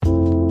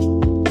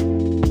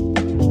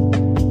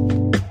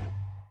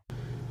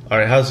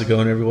Alright, how's it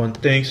going, everyone?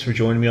 Thanks for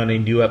joining me on a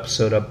new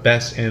episode of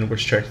Best and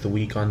Worst Track of the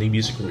Week on the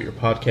Music Reviewer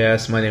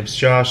Podcast. My name's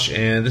Josh,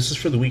 and this is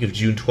for the week of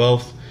June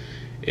 12th.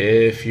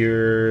 If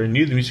you're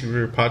new to the Music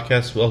Reviewer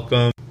Podcast,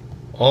 welcome.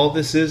 All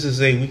this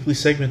is a weekly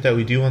segment that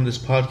we do on this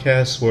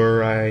podcast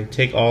where I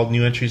take all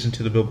new entries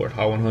into the Billboard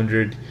Hot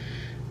 100,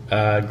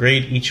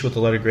 grade each with a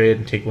letter grade,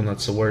 and take one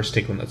that's the worst,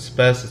 take one that's the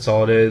best. That's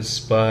all it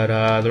is.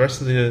 But the rest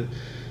of the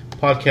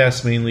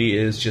podcast mainly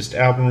is just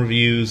album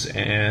reviews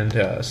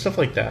and stuff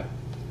like that.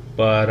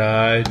 But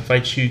I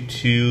invite you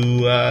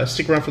to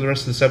stick around for the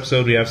rest of this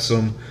episode. We have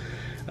some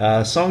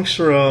songs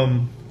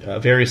from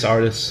various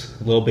artists,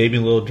 Lil Baby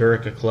and Lil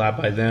Durk, a collab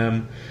by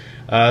them.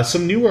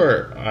 Some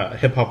newer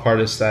hip-hop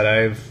artists that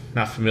I'm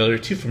not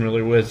too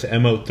familiar with.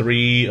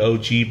 MO3,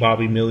 OG,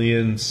 Bobby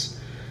Millions,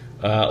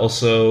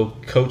 also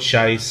Coach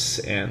Ice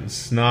and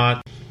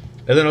Snot.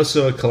 And then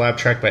also a collab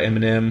track by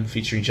Eminem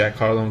featuring Jack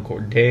Harlow and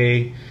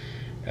Cordae.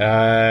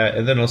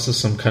 And then also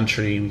some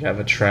country. We have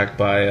a track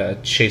by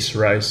Chase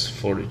Rice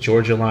for the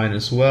Georgia Line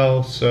as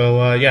well.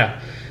 So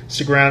yeah,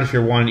 stick around if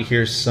you're wanting to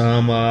hear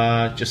some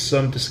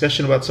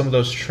discussion about some of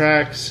those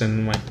tracks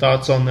and my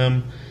thoughts on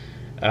them.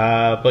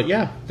 But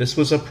yeah, this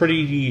was a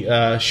pretty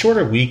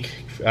shorter week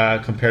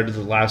compared to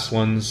the last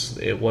ones.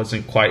 It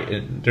wasn't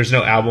quite. There's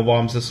no album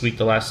bombs this week.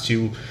 The last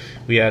two,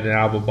 we had an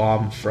album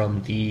bomb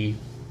from the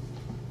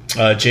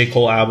J.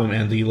 Cole album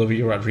and the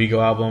Olivia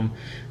Rodrigo album.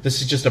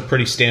 This is just a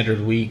pretty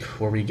standard week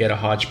where we get a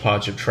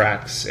hodgepodge of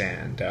tracks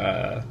and,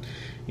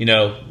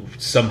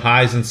 some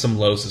highs and some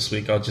lows this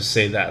week. I'll just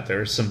say that.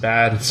 There's some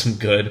bad and some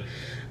good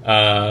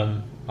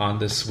on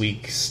this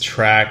week's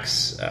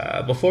tracks.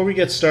 Before we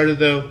get started,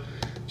 though,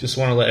 just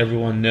want to let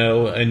everyone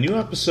know a new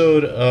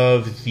episode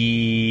of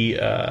the,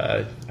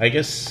 of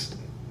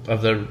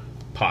the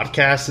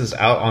podcast is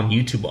out on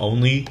YouTube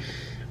only.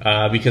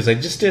 Because I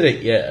just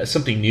did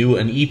something new,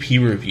 an EP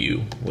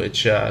review,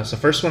 which is the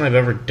first one I've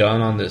ever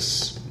done on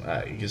this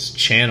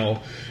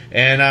channel,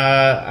 and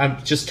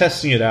I'm just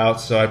testing it out,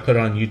 so I put it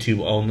on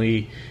YouTube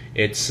only.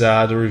 It's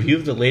the review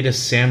of the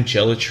latest Sam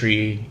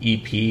Gellatree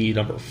EP,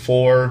 number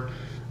 4,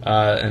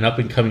 an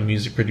up-and-coming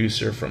music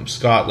producer from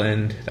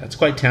Scotland that's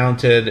quite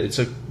talented. It's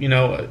a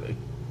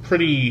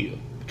pretty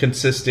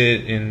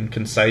consistent and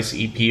concise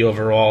EP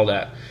overall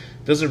that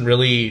doesn't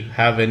really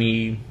have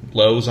any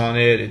lows on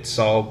it. It's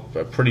all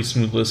pretty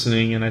smooth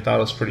listening, and I thought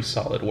it was pretty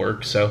solid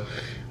work. So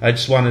I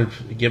just wanted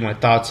to give my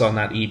thoughts on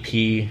that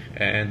EP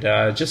and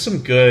just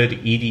some good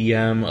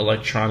EDM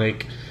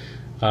electronically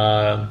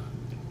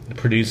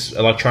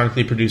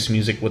produced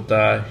music with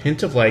a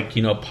hint of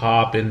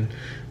pop and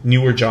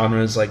newer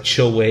genres like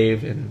chill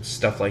wave and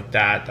stuff like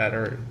that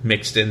are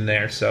mixed in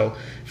there. So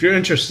if you're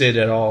interested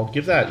at all,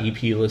 give that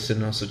EP a listen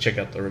and also check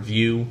out the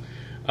review.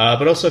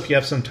 But also, if you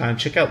have some time,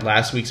 check out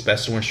last week's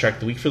Best and Worst Track of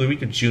the Week. For the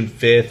week of June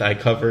 5th, I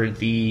covered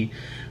the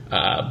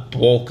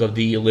bulk of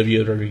the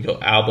Olivia Rodrigo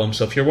album.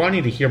 So if you're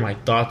wanting to hear my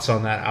thoughts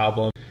on that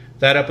album,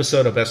 that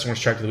episode of Best and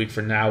Worst Track of the Week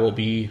for now will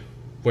be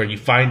where you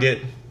find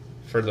it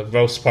for the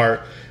most part.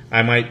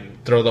 I might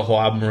throw the whole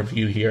album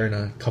review here in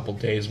a couple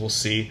days. We'll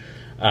see.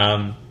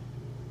 But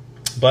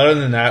other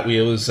than that,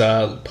 it was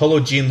Polo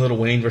G and Lil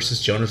Wayne versus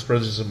Jonas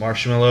Brothers and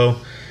Marshmello.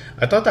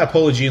 I thought that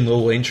Polo G and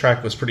Lil Wayne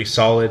track was pretty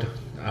solid.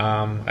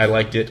 I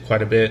liked it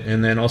quite a bit,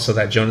 and then also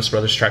that Jonas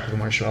Brothers track with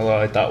Marshmello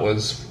I thought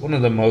was one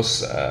of the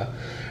most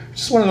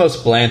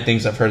bland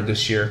things I've heard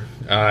this year.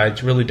 I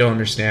really don't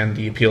understand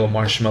the appeal of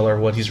Marshmello or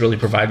what he's really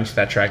providing to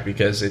that track,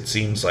 because it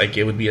seems like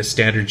it would be a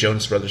standard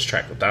Jonas Brothers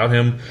track without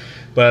him.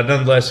 But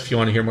nonetheless, if you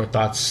want to hear more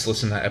thoughts,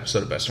 listen to that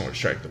episode of Best and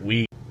Worst Track of the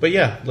Week. But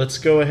yeah, let's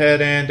go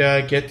ahead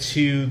and get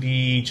to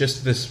the gist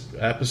of this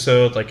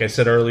episode. Like I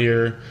said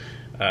earlier,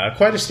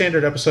 quite a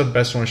standard episode of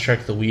Best and Worst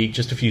Track of the Week.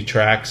 Just a few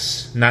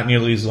tracks, not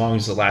nearly as long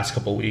as the last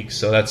couple weeks,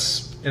 so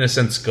that's, in a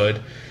sense,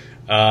 good.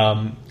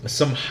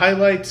 Some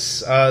highlights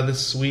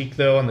this week,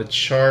 though, on the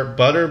chart.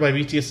 Butter by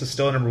BTS is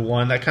still at number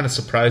 1. That kind of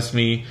surprised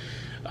me.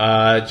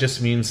 It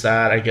just means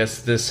that I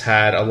guess this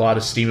had a lot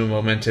of steam and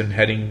momentum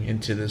heading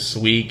into this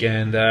week,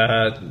 and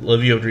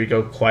Olivia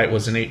Rodrigo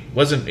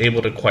wasn't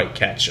able to quite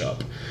catch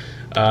up.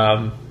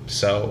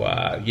 BTS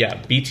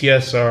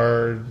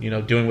are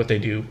doing what they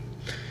do.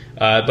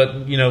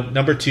 But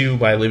number 2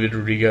 by Olivia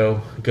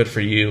Rodrigo, Good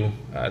For You.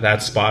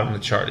 That spot on the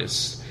chart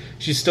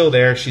she's still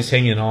there. She's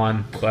hanging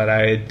on, but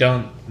I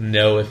don't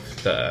know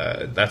if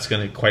that's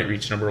going to quite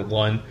reach number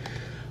 1.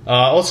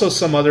 Also,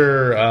 some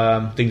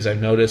other things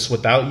I've noticed.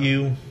 Without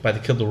You by the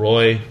Kid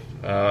Laroi.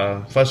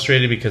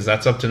 Frustrated because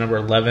that's up to number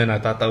 11. I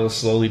thought that was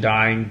slowly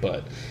dying,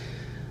 but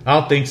I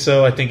don't think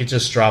so. I think it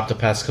just dropped the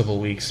past couple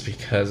of weeks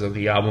because of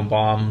the album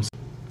bombs.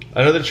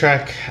 Another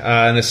track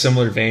in a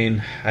similar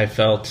vein I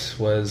felt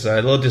was a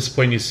little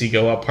disappointing to see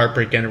go up,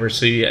 Heartbreak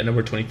Anniversary at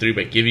number 23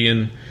 by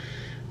Giveon.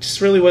 Just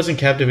really wasn't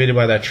captivated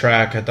by that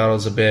track. I thought it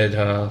was a bit,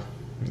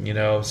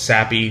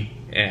 sappy,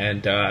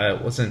 and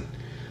it wasn't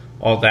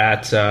all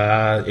that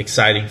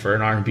exciting for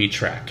an R&B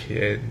track.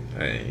 It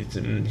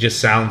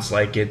just sounds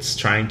like it's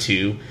trying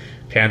to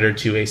pander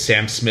to a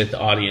Sam Smith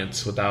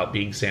audience without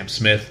being Sam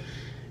Smith.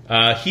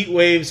 Heat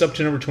Waves up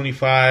to number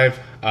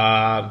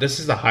 25. This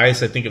is the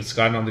highest I think it's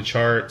gotten on the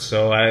chart.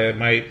 So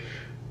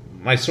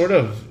my sort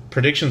of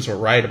predictions were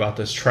right about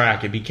this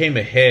track. It became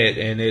a hit,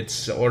 and it's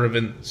sort of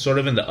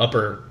in the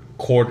upper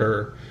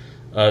quarter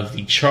of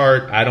the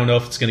chart. I don't know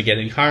if it's going to get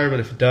any higher, but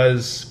if it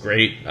does,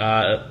 great.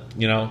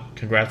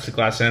 Congrats to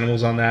Glass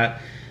Animals on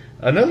that.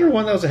 Another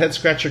one that was a head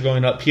scratcher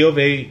going up,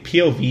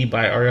 POV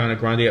by Ariana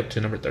Grande up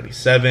to number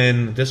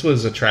 37. This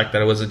was a track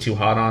that I wasn't too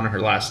hot on. Her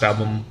last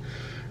album,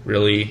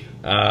 really.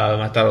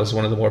 I thought it was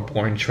one of the more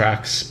boring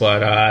tracks,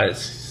 but it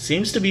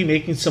seems to be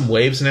making some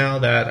waves now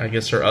that I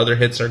guess her other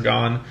hits are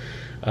gone.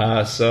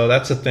 So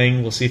that's a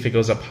thing. We'll see if it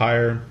goes up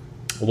higher.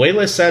 Way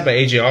Less Sad by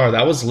AJR.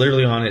 That was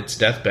literally on its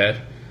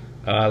deathbed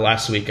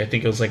last week. I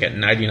think it was like at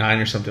 99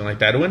 or something like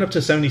that. It went up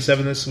to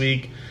 77 this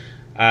week.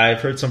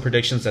 I've heard some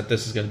predictions that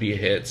this is going to be a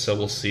hit, so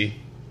we'll see.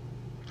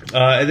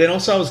 And then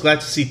also I was glad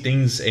to see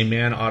Things a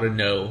Man Ought to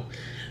Know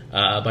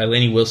by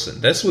Lainey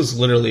Wilson. This was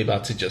literally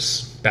about to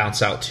just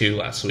bounce out too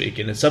last week,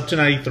 and it's up to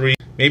 93.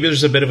 Maybe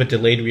there's a bit of a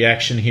delayed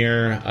reaction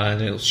here,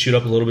 and it'll shoot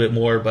up a little bit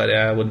more, but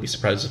I wouldn't be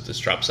surprised if this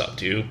drops out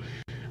too.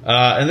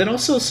 And then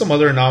also some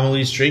other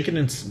anomalies. Drinking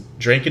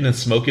and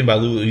Smoking by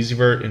Lil Uzi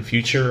Vert and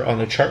Future on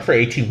the chart for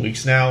 18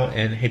 weeks now,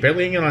 and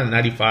barely hanging on at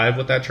 95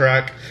 with that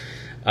track.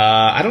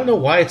 I don't know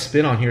why it's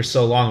been on here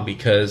so long,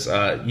 because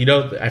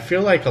I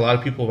feel like a lot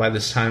of people by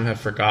this time have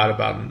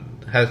forgotten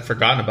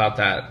about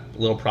that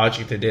little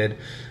project they did,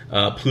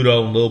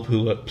 Pluto and Lil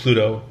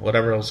Pluto,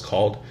 whatever it was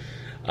called.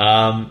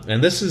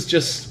 And this is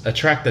just a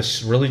track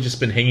that's really just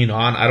been hanging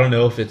on. I don't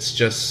know if it's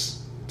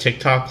just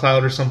TikTok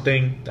cloud or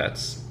something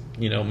that's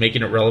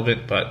making it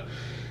relevant, but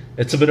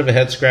it's a bit of a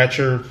head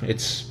scratcher.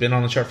 It's been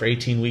on the chart for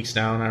 18 weeks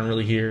now, and I don't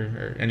really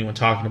hear anyone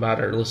talking about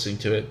it or listening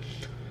to it.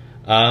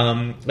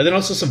 And then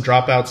also some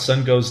dropouts.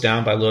 Sun Goes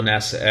Down by Lil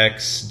Nas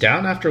X,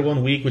 down after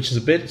 1 week, which is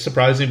a bit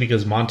surprising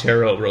because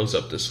Montero rose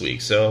up this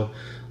week. So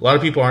a lot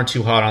of people aren't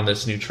too hot on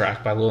this new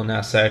track by Lil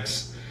Nas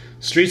X.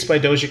 Streets by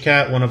Doja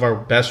Cat, one of our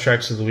best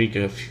tracks of the week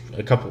a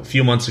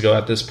few months ago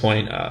at this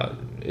point,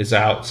 is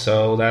out.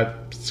 So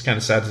that's kind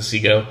of sad to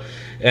see go.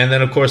 And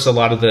then, of course, a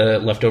lot of the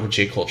leftover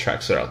J. Cole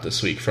tracks are out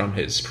this week from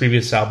his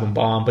previous album,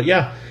 Bomb. But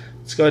yeah,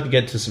 let's go ahead and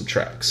get to some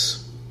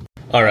tracks.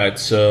 All right,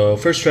 so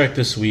first track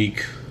this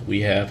week,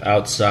 we have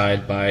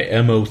Outside by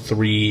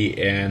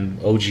MO3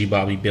 and OG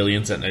Bobby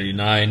Billions at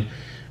 99.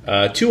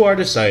 Two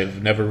artists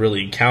I've never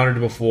really encountered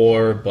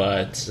before,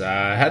 but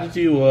I had to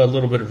do a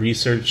little bit of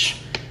research,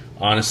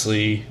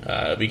 honestly,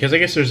 because I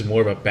guess there's more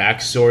of a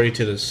backstory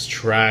to this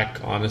track,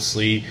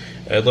 honestly.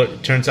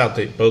 It turns out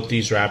that both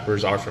these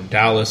rappers are from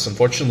Dallas.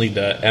 Unfortunately,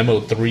 the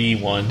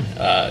MO3 one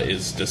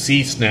is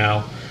deceased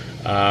now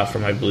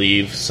from, I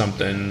believe,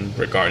 something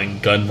regarding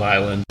gun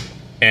violence.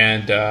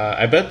 And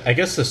I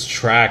guess this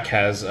track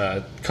has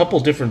a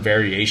couple different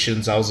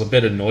variations. I was a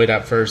bit annoyed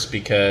at first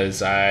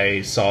because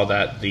I saw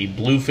that the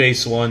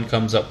Blueface one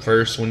comes up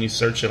first when you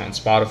search it on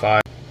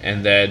Spotify.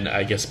 And then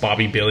I guess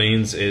Bobby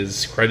Billions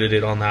is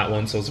credited on that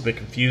one, so it's a bit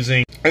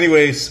confusing.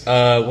 Anyways,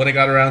 when I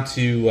got around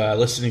to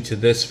listening to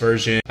this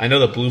version, I know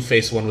the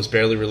Blueface one was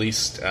barely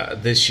released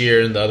this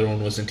year, and the other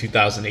one was in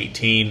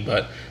 2018.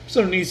 But for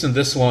some reason,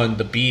 this one,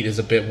 the beat is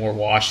a bit more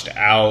washed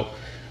out.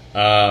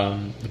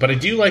 But I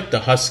do like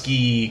the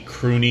husky,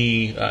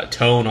 croony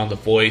tone on the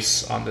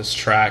voice on this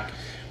track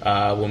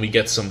when we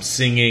get some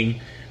singing.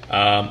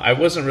 I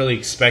wasn't really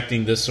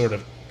expecting this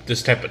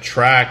type of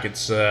track.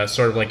 It's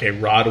sort of like a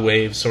Rod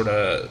Wave, sort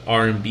of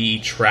R&B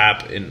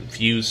trap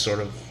infused sort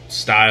of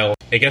style.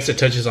 I guess it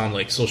touches on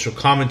like social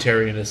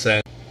commentary in a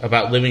sense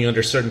about living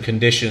under certain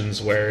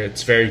conditions where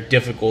it's very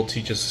difficult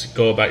to just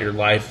go about your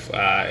life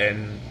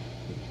and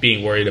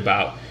being worried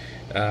about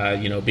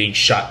being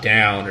shot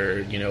down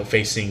or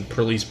facing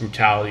police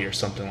brutality or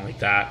something like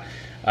that.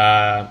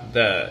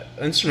 The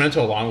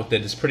instrumental along with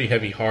it is pretty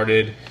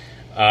heavy-hearted.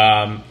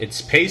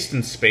 It's paced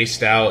and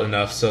spaced out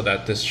enough so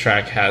that this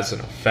track has an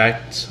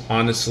effect,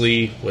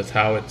 honestly, with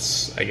how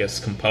it's, I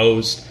guess,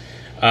 composed.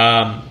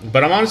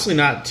 But I'm honestly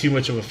not too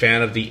much of a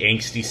fan of the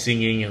angsty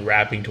singing and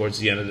rapping towards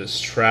the end of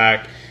this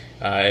track.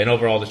 And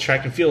overall, the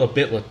track can feel a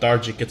bit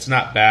lethargic. It's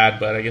not bad,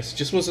 but I guess it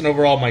just wasn't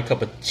overall my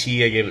cup of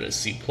tea. I gave it a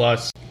C+.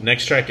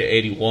 Next track at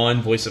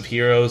 81, Voice of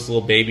Heroes,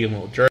 Lil Baby and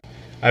Lil Durk.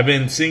 I've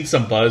been seeing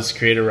some buzz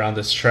created around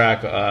this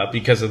track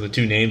because of the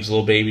two names,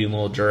 Lil Baby and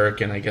Lil Durk,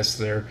 and I guess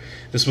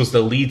this was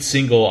the lead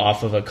single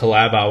off of a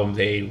collab album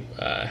they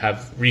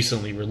have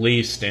recently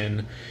released,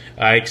 and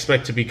I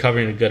expect to be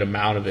covering a good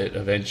amount of it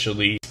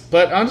eventually.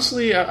 But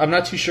honestly, I'm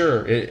not too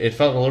sure. It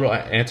felt a little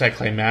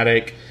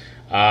anticlimactic,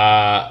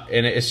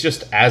 and it's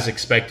just as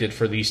expected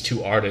for these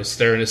two artists.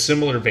 They're in a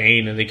similar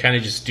vein, and they kind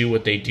of just do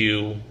what they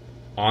do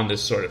on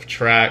this sort of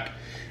track.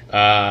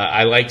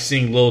 I like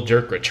seeing Lil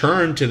Durk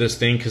return to this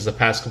thing because the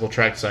past couple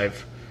tracks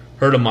I've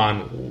heard him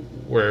on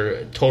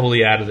were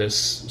totally out of this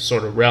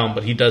sort of realm,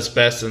 but he does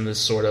best in this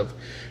sort of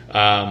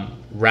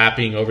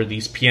rapping over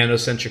these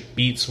piano-centric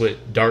beats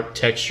with dark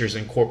textures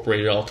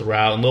incorporated all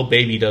throughout, and Lil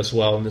Baby does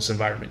well in this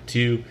environment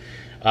too.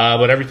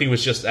 But everything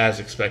was just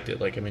as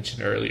expected, like I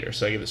mentioned earlier,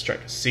 so I give this track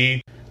a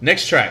C.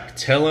 Next track,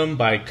 Tell 'Em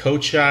by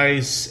Coach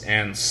Ice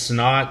and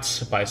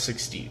Snot by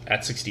 60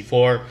 at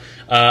 64.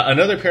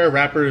 Another pair of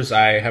rappers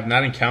I have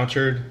not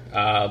encountered,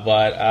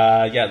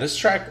 but yeah, this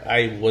track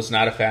I was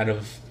not a fan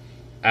of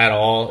at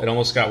all. It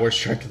almost got worst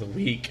track of the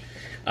week.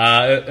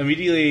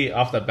 Immediately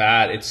off the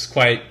bat, it's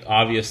quite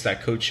obvious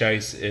that Coach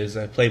Ice is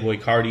a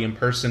Playboi Carti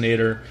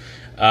impersonator.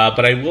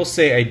 But I will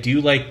say I do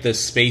like the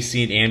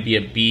spacey and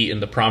ambient beat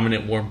and the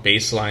prominent warm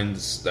bass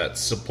lines that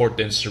support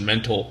the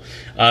instrumental.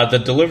 The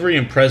delivery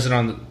and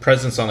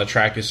presence on the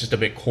track is just a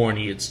bit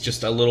corny. It's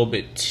just a little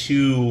bit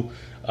too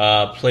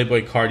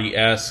Playboi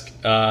Carti-esque.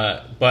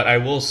 But I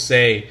will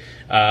say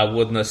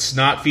when the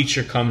Snot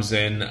feature comes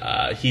in,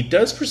 he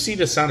does proceed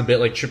to sound a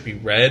bit like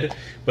Trippie Redd,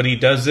 but he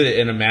does it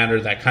in a manner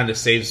that kind of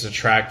saves the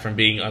track from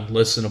being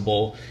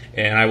unlistenable.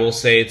 And I will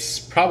say it's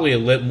probably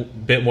a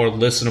bit more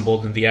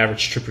listenable than the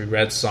average Trippie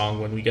Redd song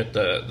when we get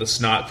the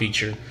Snot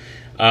feature.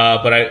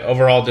 But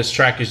overall, this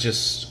track is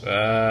just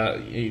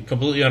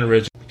completely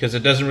unoriginal because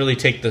it doesn't really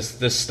take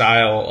this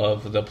style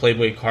of the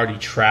Playboi Carti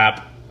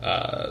trap,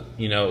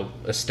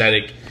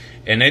 aesthetic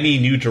in any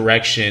new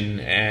direction,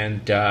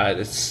 and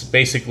it's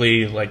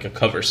basically like a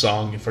cover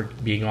song, if we're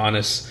being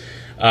honest.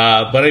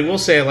 But I will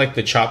say I like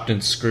the chopped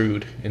and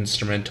screwed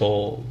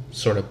instrumental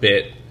sort of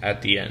bit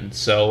at the end,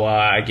 so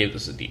I gave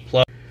this a D+.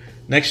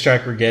 Next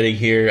track we're getting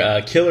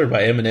here, Killer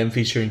by Eminem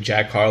featuring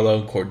Jack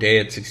Harlow and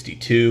Cordae at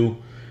 62.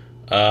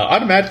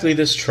 Automatically,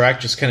 this track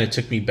just kind of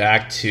took me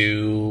back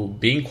to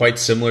being quite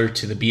similar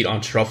to the beat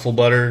on Truffle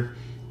Butter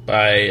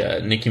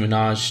by Nicki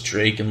Minaj,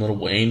 Drake, and Lil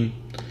Wayne.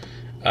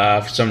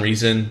 For some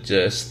reason,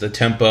 just the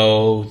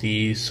tempo,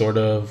 the sort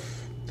of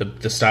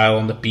the style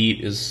and the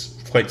beat is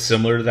quite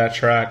similar to that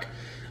track.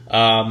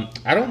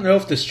 I don't know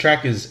if this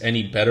track is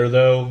any better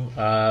though.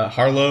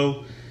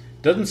 Harlow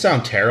doesn't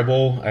sound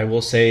terrible. I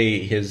will say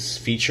his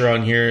feature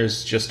on here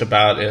is just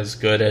about as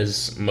good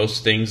as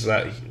most things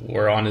that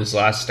were on his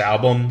last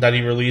album that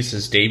he released,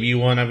 his debut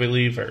one, I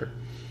believe, or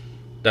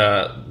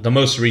the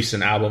most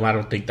recent album. I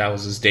don't think that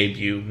was his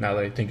debut, now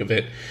that I think of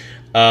it.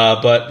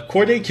 But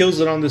Cordae kills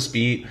it on this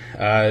beat.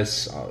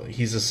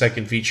 He's the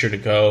second feature to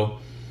go.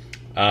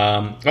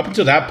 Up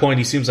until that point,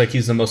 he seems like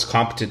he's the most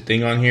competent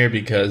thing on here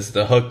because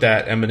the hook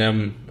that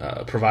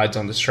Eminem provides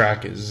on this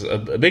track is a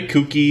bit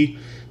kooky.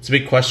 It's a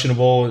bit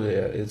questionable.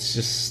 It's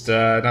just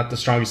not the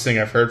strongest thing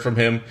I've heard from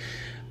him.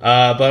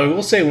 But I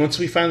will say, once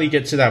we finally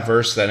get to that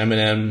verse that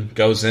Eminem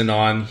goes in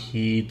on,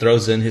 he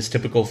throws in his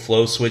typical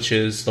flow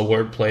switches, the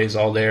wordplay is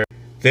all there.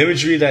 The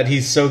imagery that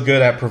he's so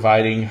good at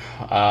providing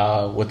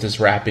with his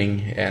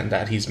rapping and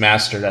that he's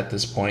mastered at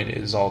this point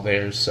is all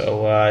there.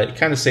 So it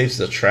kind of saves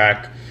the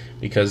track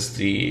because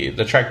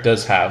the track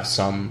does have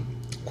some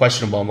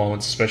questionable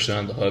moments, especially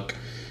on the hook.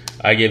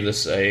 I gave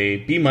this a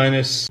B-.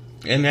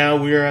 And now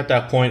we're at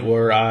that point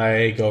where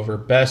I go over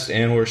best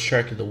and worst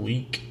track of the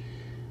week.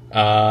 We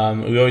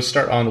always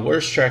start on the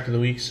worst track of the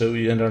week, so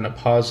we end on a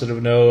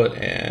positive note.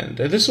 And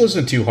this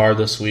wasn't too hard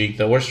this week.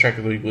 The worst track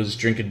of the week was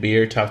Drinking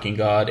Beer, Talking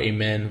God,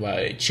 Amen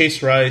by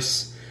Chase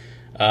Rice,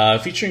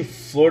 featuring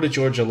Florida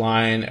Georgia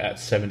Line at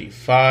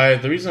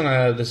 75. The reason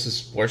this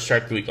is worst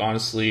track of the week,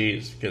 honestly,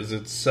 is because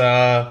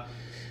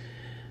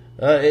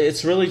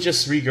it's really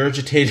just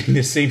regurgitating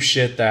the same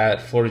shit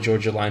that Florida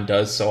Georgia Line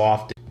does so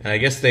often. And I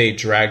guess they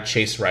dragged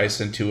Chase Rice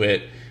into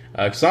it.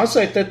 Because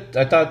honestly,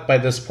 I thought by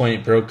this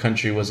point, Broke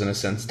Country was in a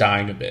sense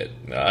dying a bit.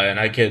 And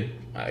I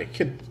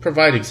could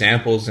provide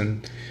examples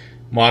in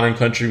modern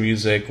country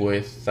music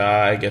with,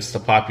 I guess,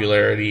 the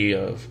popularity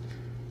of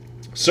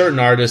certain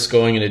artists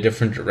going in a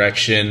different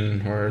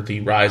direction, or the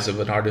rise of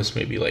an artist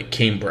maybe like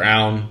Kane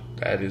Brown,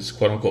 that is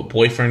quote-unquote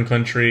boyfriend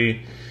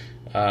country.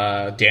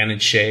 Dan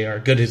and Shay are a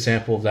good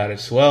example of that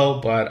as well.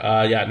 But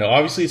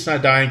obviously it's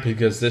not dying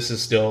because this is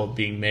still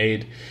being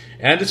made.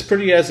 And it's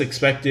pretty as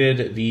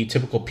expected. The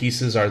typical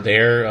pieces are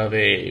there of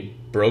a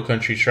bro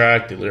country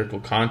track, the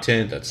lyrical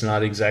content that's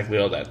not exactly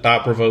all that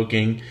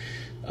thought-provoking.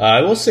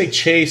 I will say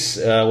Chase,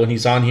 when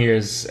he's on here,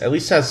 at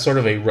least has sort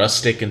of a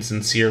rustic and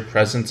sincere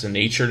presence and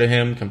nature to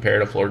him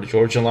compared to Florida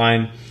Georgia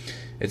Line.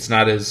 It's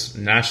not as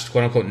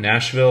quote-unquote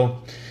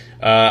Nashville.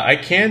 I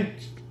can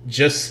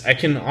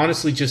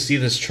honestly just see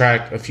this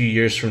track a few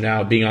years from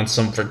now being on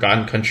some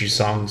forgotten country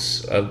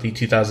songs of the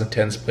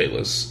 2010s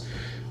playlist.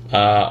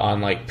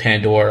 On like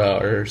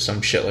Pandora or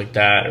some shit like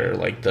that, or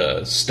like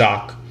the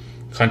stock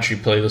country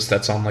playlist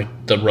that's on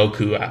like the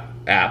Roku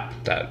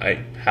app that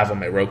I have on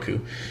my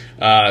Roku.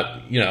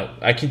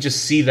 I can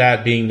just see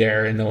that being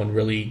there and no one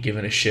really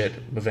giving a shit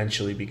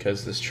eventually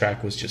because this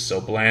track was just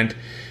so bland.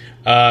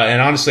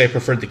 And honestly, I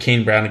preferred the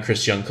Kane Brown and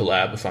Chris Young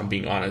collab, if I'm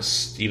being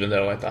honest, even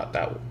though I thought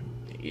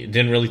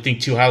didn't really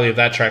think too highly of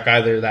that track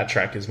either. That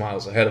track is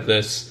miles ahead of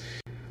this.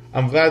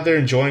 I'm glad they're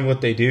enjoying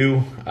what they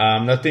do.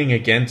 Nothing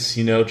against,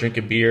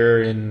 drinking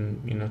beer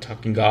and,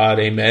 talking God,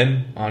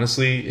 amen.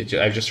 Honestly,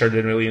 I've just heard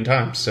it a million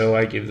times. So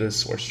I give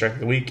this worst track of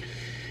the week.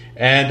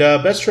 And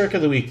best track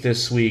of the week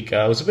this week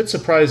was a bit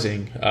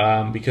surprising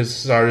because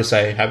this is an artist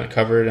I haven't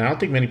covered and I don't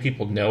think many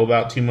people know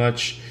about too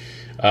much.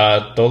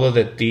 Todo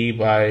de Ti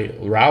by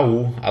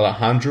Raúl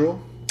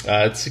Alejandro.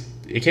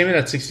 It came in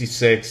at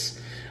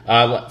 66.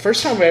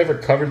 First time I ever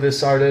covered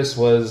this artist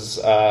was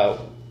a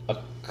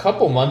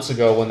couple months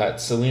ago when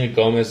that Selena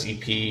Gomez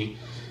EP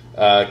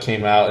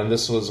came out, and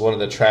this was one of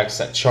the tracks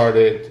that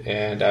charted.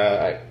 And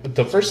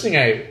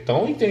the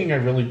only thing I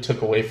really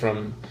took away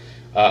from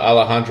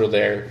Alejandro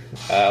there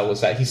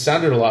was that he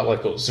sounded a lot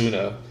like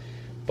Ozuna,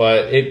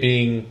 but it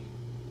being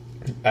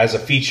as a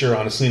feature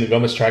on a Selena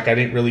Gomez track, I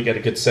didn't really get a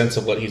good sense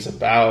of what he's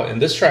about.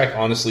 And this track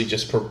honestly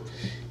just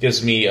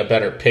gives me a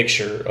better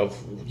picture of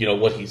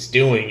what he's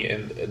doing,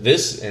 and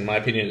this, in my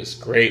opinion, is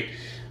great.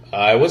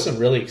 I wasn't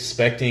really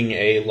expecting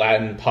a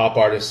Latin pop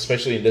artist,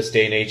 especially in this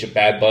day and age of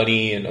Bad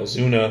Bunny and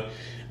Ozuna,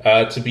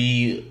 to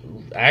be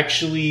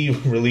actually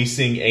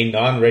releasing a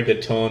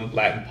non-reggaeton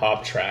Latin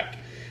pop track.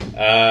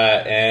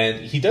 And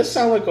he does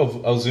sound like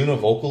Ozuna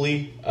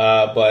vocally,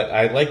 but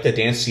I like the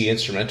dancey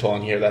instrumental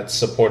on here that's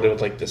supported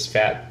with like this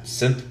fat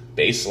synth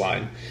bass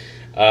line.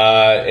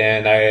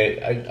 And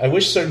I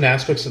wish certain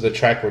aspects of the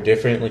track were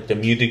different, like the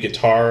muted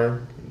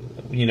guitar,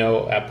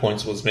 at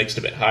points was mixed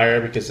a bit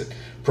higher because it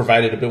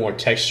provided a bit more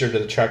texture to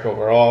the track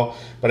overall.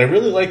 But I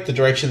really like the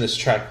direction this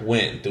track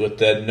went with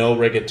the no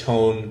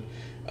reggaeton,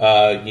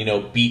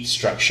 beat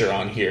structure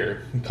on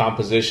here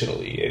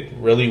compositionally. It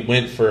really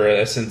went for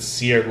a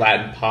sincere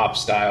Latin pop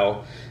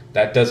style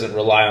that doesn't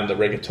rely on the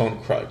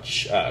reggaeton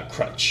crutch.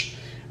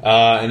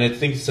 And I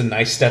think it's a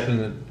nice step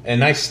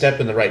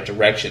in the right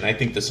direction. I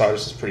think this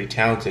artist is pretty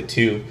talented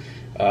too,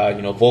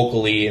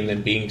 vocally, and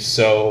then being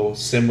so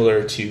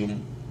similar to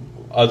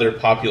other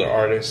popular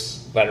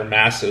artists that are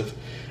massive.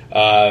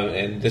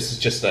 And this is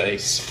just a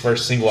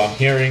first single I'm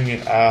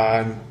hearing.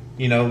 I'm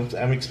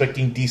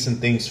expecting decent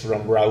things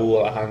from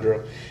Raul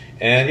Alejandro.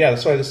 And yeah,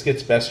 that's why this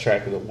gets best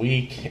track of the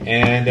week.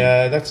 And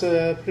that's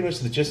pretty much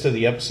the gist of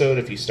the episode.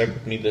 If you stuck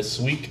with me this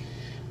week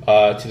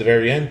to the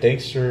very end,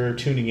 thanks for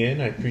tuning in.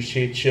 I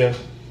appreciate you.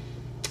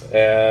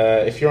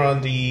 If you're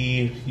on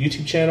the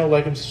YouTube channel,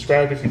 like and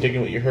subscribe. If you're digging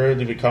what you heard,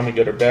 leave a comment,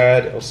 good or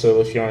bad. Also,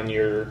 if you're on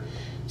your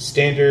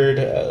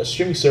standard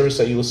streaming service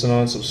that you listen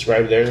on,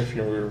 subscribe there if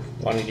you're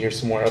wanting to hear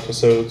some more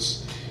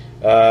episodes.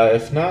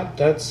 If not,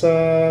 that's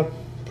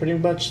pretty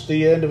much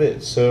the end of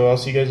it. So I'll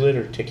see you guys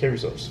later. Take care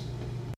of yourselves.